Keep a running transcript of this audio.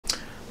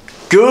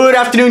Good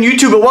afternoon,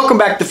 YouTube, and welcome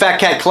back to Fat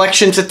Cat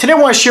Collections. And today I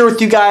want to share with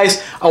you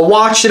guys a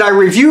watch that I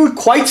reviewed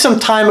quite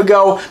some time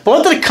ago, but I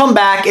wanted to come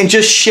back and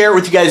just share it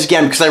with you guys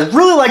again because I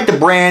really like the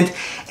brand.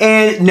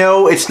 And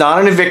no, it's not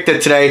an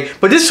Invicta today,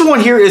 but this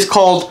one here is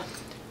called,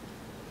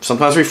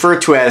 sometimes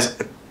referred to as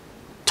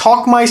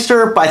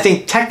Tauchmeister, but I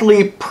think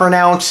technically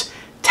pronounced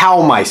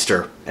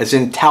Tauchmeister, as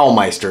in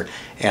Tauchmeister.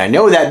 And I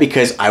know that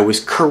because I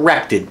was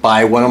corrected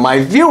by one of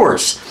my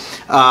viewers.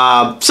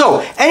 So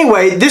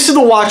anyway, this is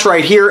the watch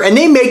right here, and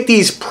they make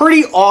these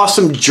pretty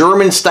awesome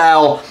German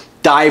style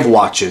dive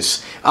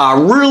watches.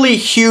 Really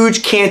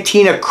huge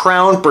cantina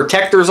crown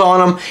protectors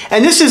on them,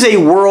 and this is a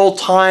world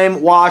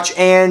time watch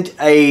and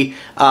a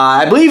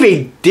I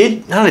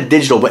believe not a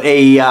digital, but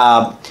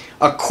a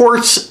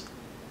quartz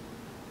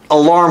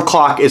alarm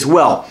clock as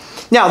well.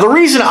 Now, the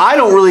reason I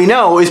don't really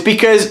know is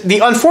because the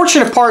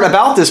unfortunate part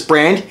about this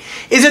brand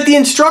is that the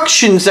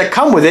instructions that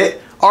come with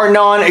it are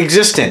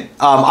non-existent.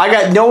 I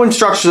got no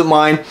instructions with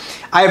mine.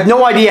 I have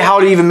no idea how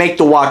to even make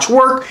the watch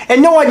work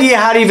and no idea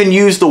how to even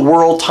use the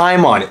world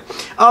time on it.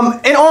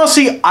 And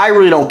honestly, I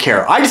really don't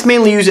care. I just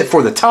mainly use it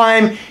for the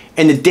time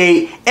and the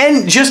date,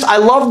 and just I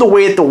love the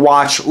way that the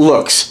watch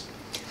looks.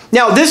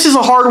 Now, this is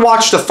a hard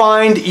watch to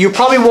find. You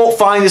probably won't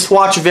find this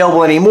watch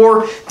available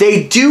anymore.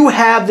 They do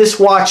have this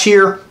watch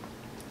here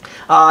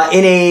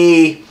in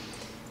a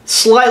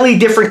slightly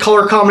different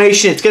color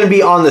combination. It's going to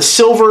be on the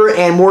silver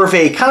and more of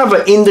a kind of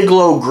an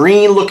indigo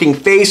green looking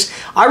face.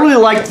 I really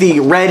like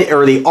the red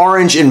or the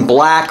orange and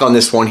black on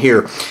this one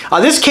here.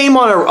 This came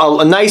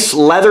on a nice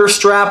leather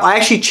strap. I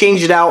actually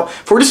changed it out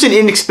for just an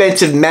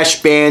inexpensive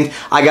mesh band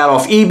I got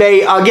off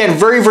eBay. Again,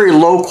 very, very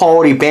low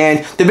quality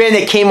band. The band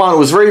that came on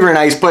was very, very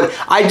nice, but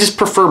I just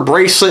prefer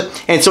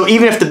bracelet. And so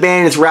even if the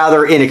band is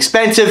rather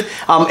inexpensive,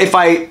 if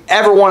I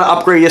ever want to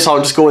upgrade this, I'll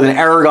just go with an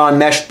Aragon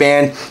mesh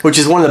band, which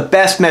is one of the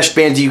best mesh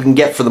bands you can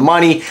get for the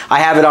money. I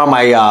have it on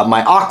my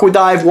my Aqua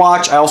Dive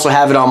watch. I also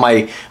have it on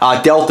my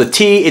Delta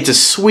T. It's a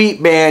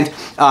sweet band.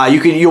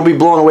 You'll be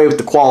blown away with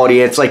the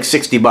quality. It's like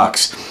 60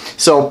 bucks.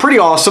 So pretty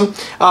awesome.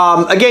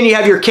 Again, you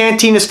have your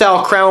cantina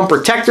style crown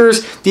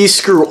protectors. These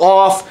screw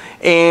off,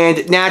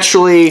 and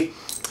naturally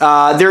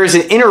there is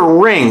an inner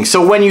ring.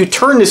 So when you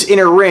turn this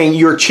inner ring,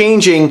 you're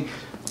changing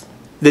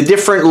the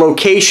different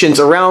locations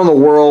around the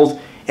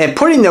world and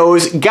putting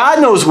those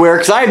God knows where,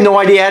 because I have no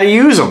idea how to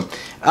use them.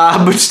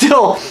 But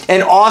still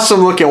an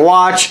awesome looking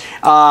watch.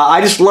 I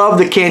just love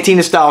the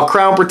cantina style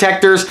crown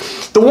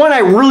protectors. The one I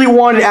really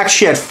wanted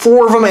actually had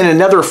 4 of them and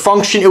another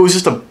function. It was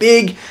just a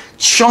big,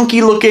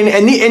 chunky looking,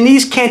 and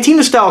these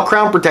cantina style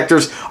crown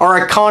protectors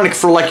are iconic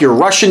for like your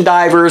Russian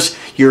divers,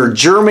 your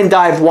German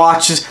dive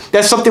watches.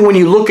 That's something when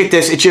you look at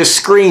this, it just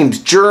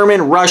screams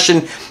German,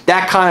 Russian,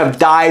 that kind of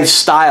dive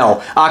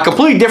style.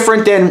 Completely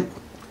different than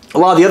a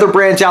lot of the other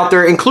brands out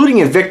there, including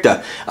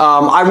Invicta.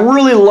 I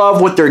really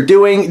love what they're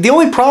doing. The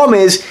only problem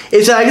is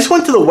that I just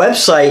went to the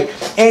website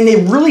and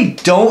they really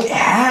don't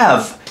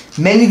have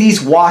many of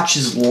these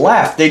watches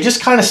left. They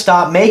just kind of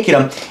stopped making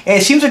them.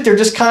 And it seems like they're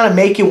just kind of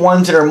making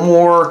ones that are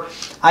more,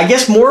 I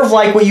guess, more of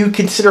like what you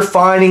consider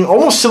finding,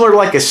 almost similar to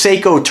like a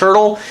Seiko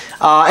Turtle.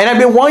 And I've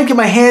been wanting to get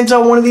my hands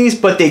on one of these,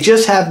 but they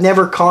just have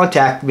never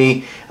contacted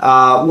me.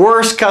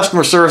 Worst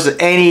customer service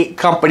at any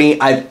company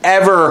I've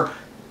ever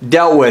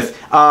dealt with.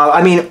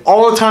 I mean,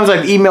 all the times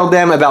I've emailed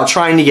them about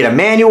trying to get a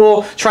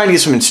manual, trying to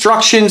get some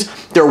instructions,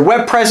 their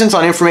web presence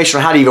on information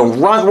on how to even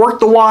work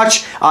the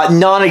watch,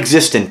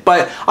 non-existent.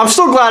 But I'm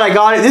still glad I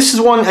got it. This is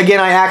one, again,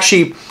 I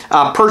actually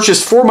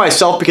purchased for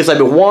myself because I've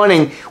been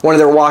wanting one of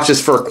their watches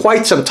for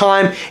quite some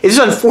time. It's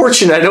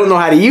unfortunate I don't know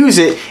how to use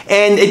it,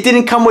 and it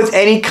didn't come with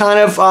any kind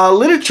of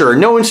literature,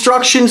 no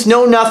instructions,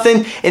 no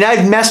nothing, and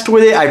I've messed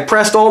with it. I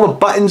pressed all the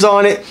buttons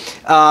on it.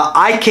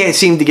 I can't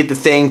seem to get the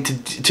thing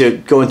to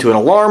go into an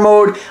alarm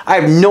mode.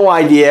 I have no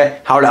idea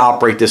how to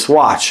operate this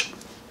watch,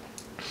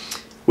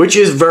 which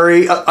is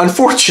very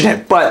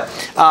unfortunate, but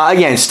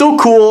again, still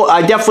cool.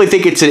 I definitely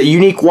think it's a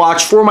unique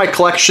watch for my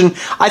collection.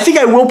 I think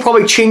I will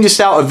probably change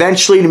this out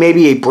eventually to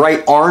maybe a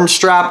bright orange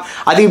strap.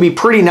 I think it'd be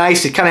pretty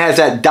nice. It kind of has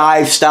that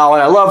dive style,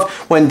 and I love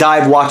when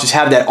dive watches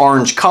have that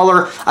orange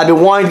color. I've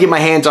been wanting to get my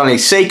hands on a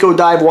Seiko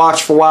dive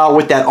watch for a while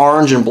with that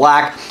orange and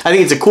black. I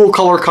think it's a cool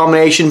color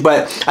combination,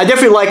 but I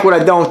definitely like what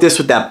I've done with this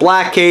with that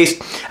black case.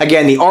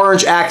 Again, the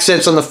orange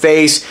accents on the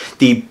face,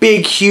 the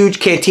big, huge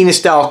cantina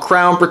style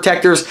crown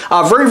protectors.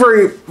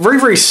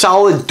 Very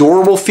solid,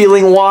 durable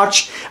feeling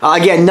watch.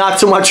 Again, not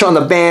so much on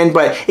the band,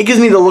 but it gives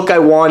me the look I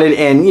wanted,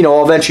 and you know,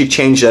 I'll eventually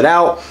change that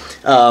out.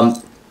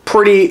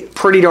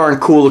 Pretty darn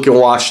cool looking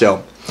watch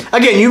though.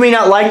 Again, you may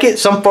not like it.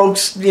 Some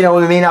folks, you know,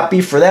 it may not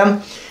be for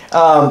them.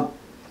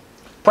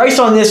 Price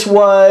on this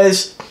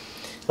was,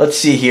 let's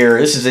see here.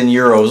 This is in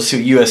euros. Let's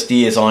see what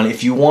USD is on.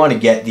 If you want to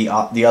get the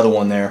other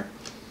one there,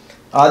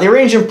 they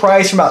range in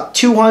price from about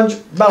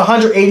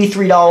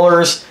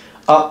 $183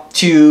 up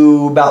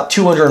to about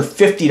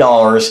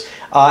 $250.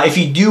 If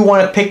you do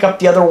want to pick up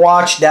the other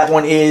watch, that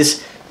one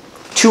is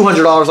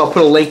 $200. I'll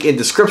put a link in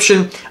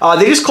description.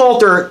 They just call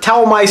it their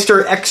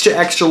Tauchmeister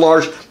extra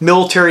large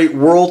military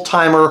world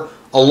timer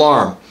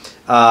alarm.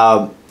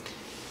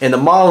 And the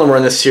model number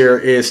on this here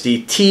is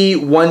the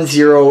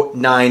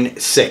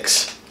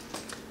T1096.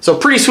 So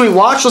pretty sweet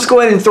watch. Let's go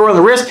ahead and throw it on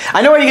the wrist.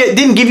 I know I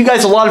didn't give you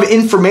guys a lot of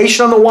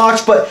information on the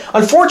watch, but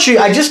unfortunately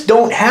I just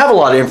don't have a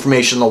lot of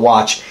information on the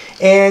watch.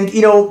 And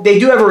you know, they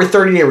do have a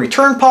 30-day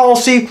return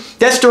policy.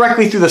 That's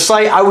directly through the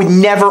site. I would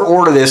never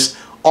order this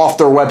off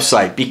their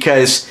website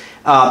because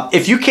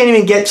if you can't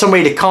even get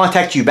somebody to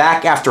contact you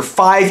back after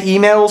 5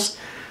 emails,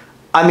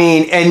 I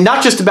mean, and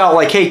not just about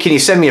like, hey, can you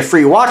send me a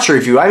free watch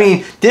review? I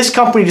mean, this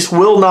company just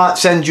will not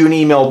send you an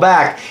email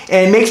back,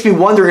 and it makes me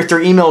wonder if their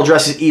email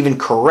address is even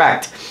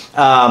correct.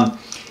 And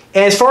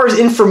as far as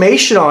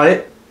information on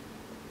it,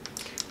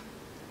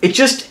 it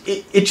just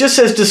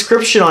says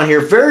description on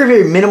here. Very,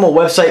 very minimal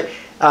website.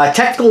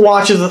 Technical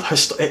watches with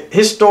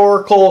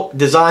historical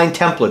design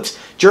templates.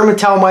 German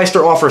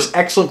Tauchmeister offers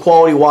excellent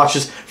quality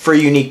watches for a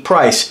unique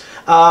price.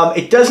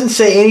 It doesn't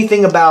say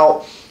anything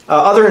about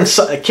other than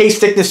case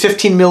thickness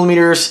 15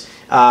 millimeters,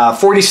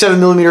 47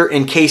 millimeter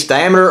in case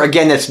diameter.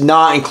 Again, that's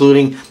not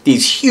including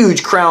these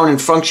huge crown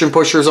and function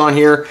pushers on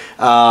here.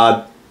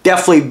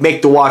 Definitely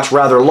make the watch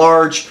rather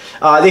large.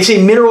 They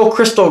say mineral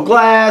crystal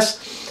glass,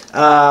 5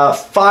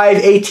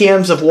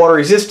 ATMs of water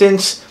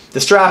resistance. The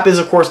strap is,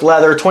 of course,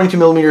 leather, 22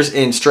 millimeters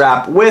in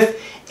strap width,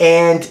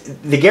 and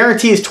the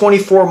guarantee is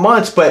 24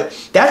 months, but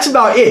that's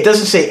about it. It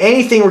doesn't say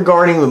anything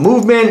regarding the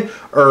movement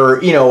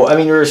or, you know, I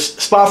mean, there's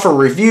spot for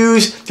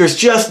reviews. There's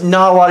just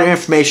not a lot of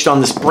information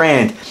on this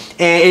brand,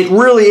 and it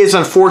really is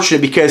unfortunate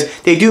because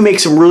they do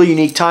make some really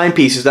unique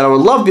timepieces that I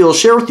would love to be able to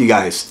share with you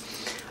guys.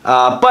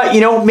 But,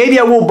 you know, maybe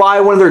I will buy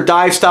one of their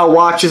dive style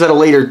watches at a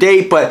later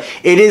date, but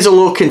it is a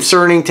little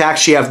concerning to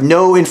actually have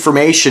no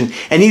information,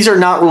 and these are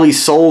not really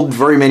sold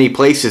very many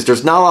places.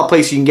 There's not a lot of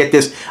places you can get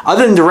this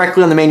other than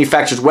directly on the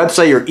manufacturer's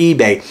website or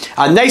eBay.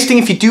 Nice thing,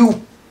 if you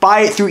do buy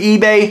it through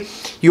eBay,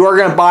 you are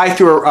going to buy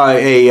through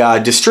a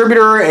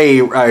distributor,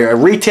 a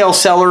retail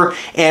seller,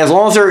 and as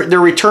long as their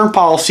return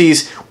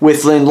policies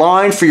within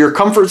line for your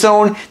comfort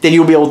zone, then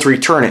you'll be able to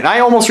return it. And I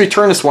almost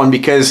returned this one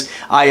because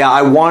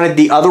I wanted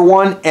the other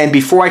one, and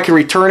before I could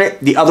return it,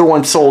 the other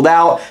one sold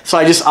out, so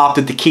I just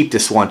opted to keep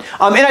this one. And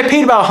I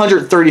paid about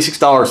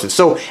 $136,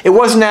 so it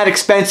wasn't that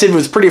expensive. It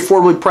was a pretty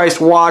affordably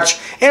priced watch,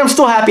 and I'm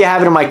still happy I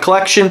have it in my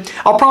collection.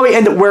 I'll probably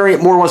end up wearing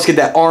it more once I get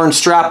that orange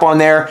strap on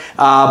there,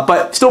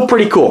 but still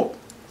pretty cool.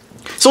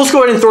 So let's go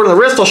ahead and throw it on the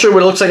wrist. I'll show you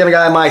what it looks like on a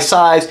guy my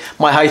size,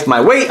 my height,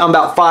 my weight. I'm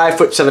about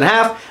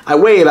 5'7½". I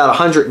weigh about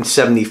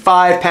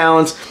 175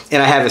 pounds,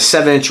 and I have a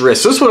 7-inch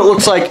wrist. So this is what it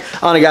looks like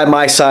on a guy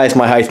my size,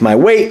 my height, my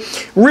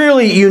weight.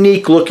 Really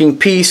unique looking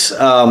piece.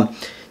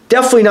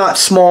 Definitely not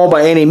small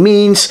by any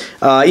means.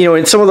 You know,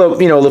 and some of the,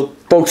 you know, the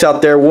folks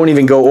out there won't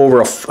even go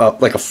over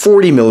like a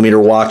 40 millimeter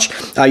watch.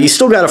 You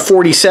still got a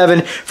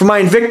 47. For my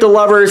Invicta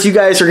lovers, you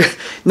guys are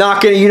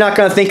you're not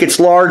gonna think it's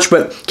large,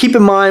 but keep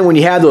in mind when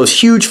you have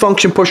those huge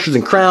function pushers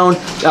and crown.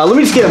 Let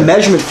me just get a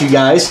measurement for you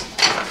guys.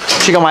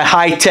 Check out my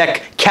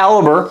high-tech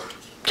caliper.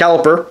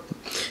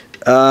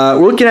 We're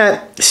looking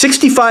at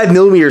 65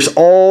 millimeters,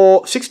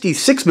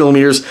 66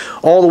 millimeters,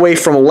 all the way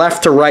from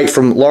left to right,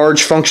 from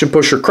large function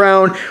pusher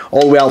crown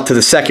all the way out to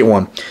the second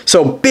one.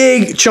 So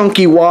big,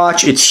 chunky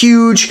watch. It's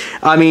huge.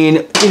 I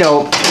mean, you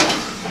know,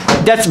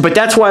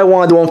 that's why I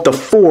wanted the one with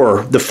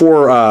the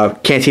four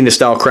Cantina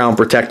style crown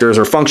protectors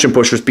or function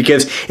pushers,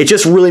 because it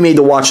just really made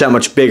the watch that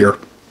much bigger.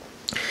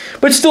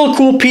 But still a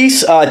cool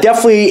piece,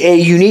 definitely a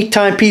unique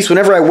timepiece.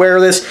 Whenever I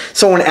wear this,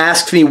 someone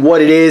asks me what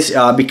it is,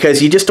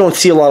 because you just don't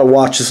see a lot of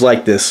watches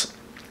like this.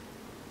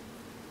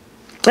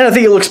 And I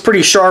think it looks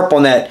pretty sharp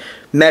on that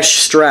mesh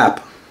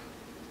strap.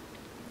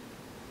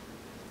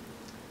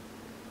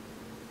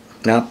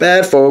 Not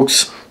bad,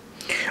 folks.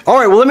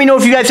 Alright, well, let me know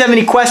if you guys have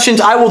any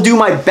questions. I will do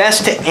my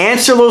best to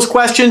answer those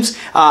questions,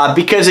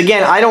 because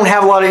again, I don't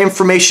have a lot of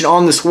information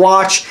on this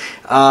watch.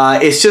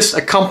 It's just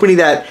a company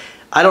that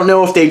I don't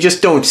know if they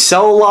just don't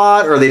sell a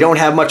lot or they don't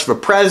have much of a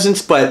presence,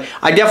 but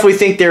I definitely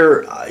think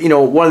they're, you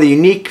know, one of the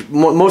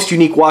most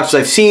unique watches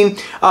I've seen.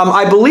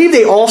 I believe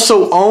they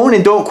also own,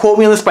 and don't quote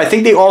me on this, but I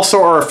think they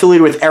also are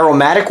affiliated with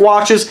Aromatic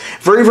watches.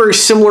 Very, very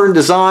similar in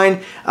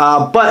design.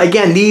 But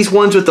again, these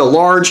ones with the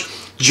large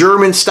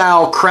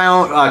German-style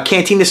crown,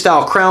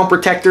 Cantina-style crown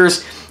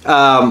protectors,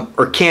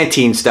 or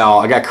Canteen style.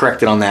 I got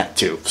corrected on that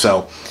too.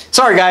 So,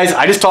 sorry guys,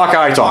 I just talk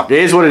how I talk. It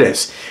is what it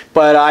is.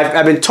 But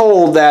I've been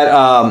told that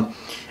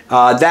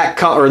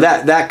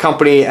that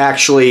company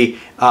actually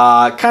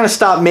kind of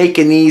stopped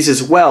making these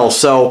as well.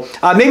 So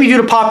maybe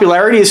due to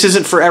popularity, this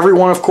isn't for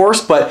everyone, of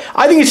course, but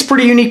I think it's a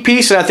pretty unique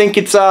piece, and I think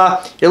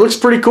it looks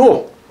pretty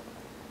cool.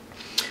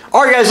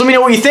 All right, guys, let me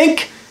know what you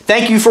think.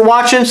 Thank you for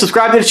watching.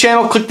 Subscribe to the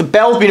channel. Click the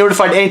bell to be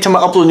notified anytime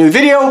I upload a new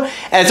video.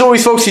 As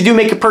always, folks, if you do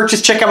make a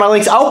purchase, check out my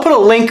links. I'll put a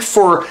link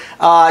for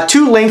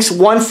 2 links,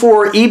 one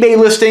for eBay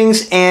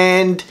listings,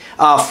 and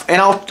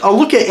I'll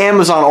look at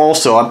Amazon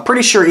also. I'm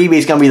pretty sure eBay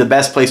is going to be the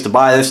best place to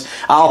buy this.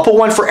 I'll put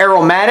one for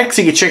Aromatic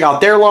so you can check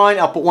out their line.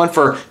 I'll put one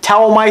for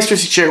Tauchmeister so you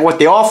can check out what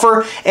they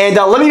offer. And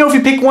let me know if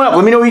you pick one up.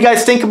 Let me know what you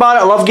guys think about it.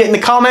 I love getting the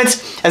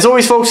comments. As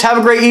always, folks, have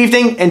a great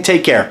evening and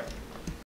take care.